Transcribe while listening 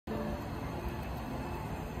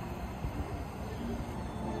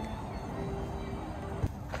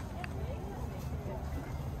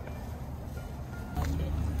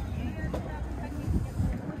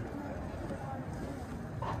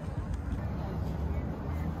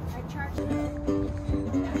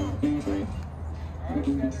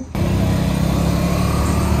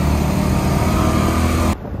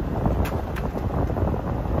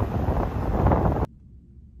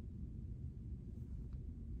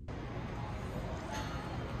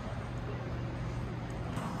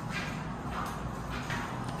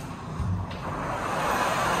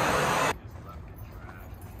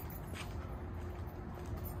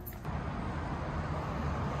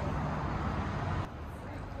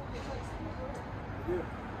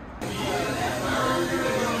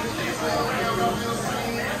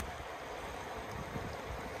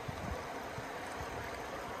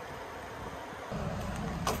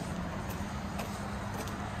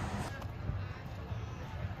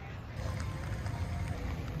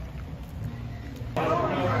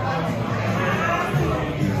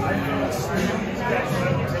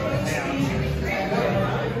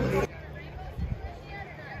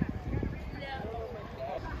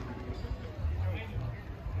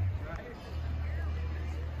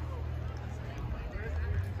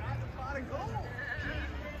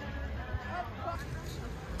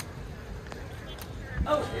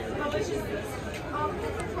Oh, how much is this?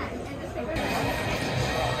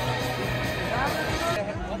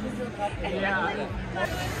 Yeah.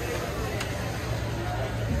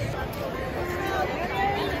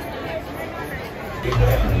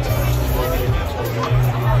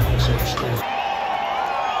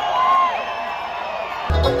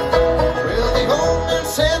 Well, the old man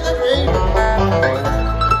said the rain.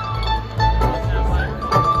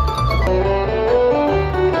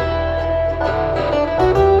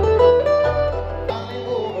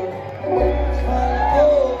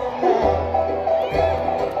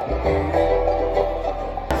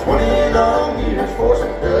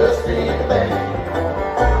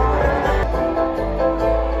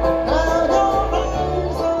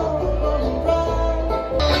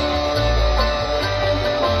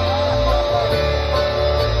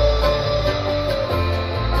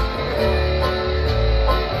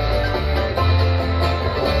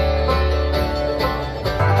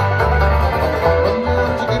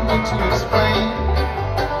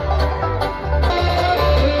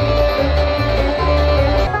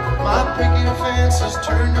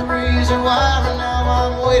 Turned the reason why, and now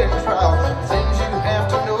I'm waiting for trial. Things you have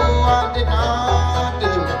to know I did not do.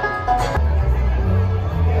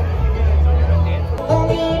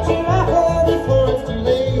 Only till I heard before it's too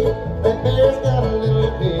late. That bear's got a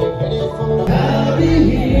little bit ready for I'll be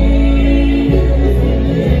here.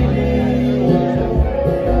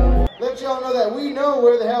 Let y'all know that we know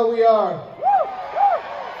where the hell we are.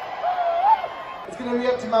 It's gonna be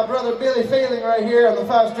up to my brother Billy Failing right here on the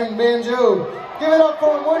 5-string banjo. Give it up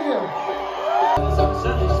for him, would you?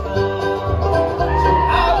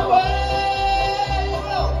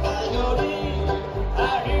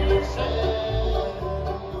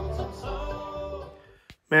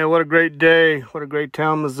 Man, what a great day. What a great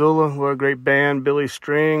town, Missoula. What a great band, Billy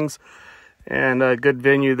Strings. And a good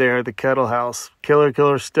venue there, the Kettle House.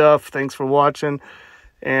 Killer stuff. Thanks for watching.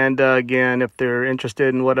 And again, if they're interested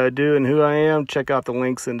in what I do and who I am, check out the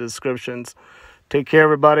links in the descriptions. Take care,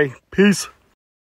 everybody. Peace.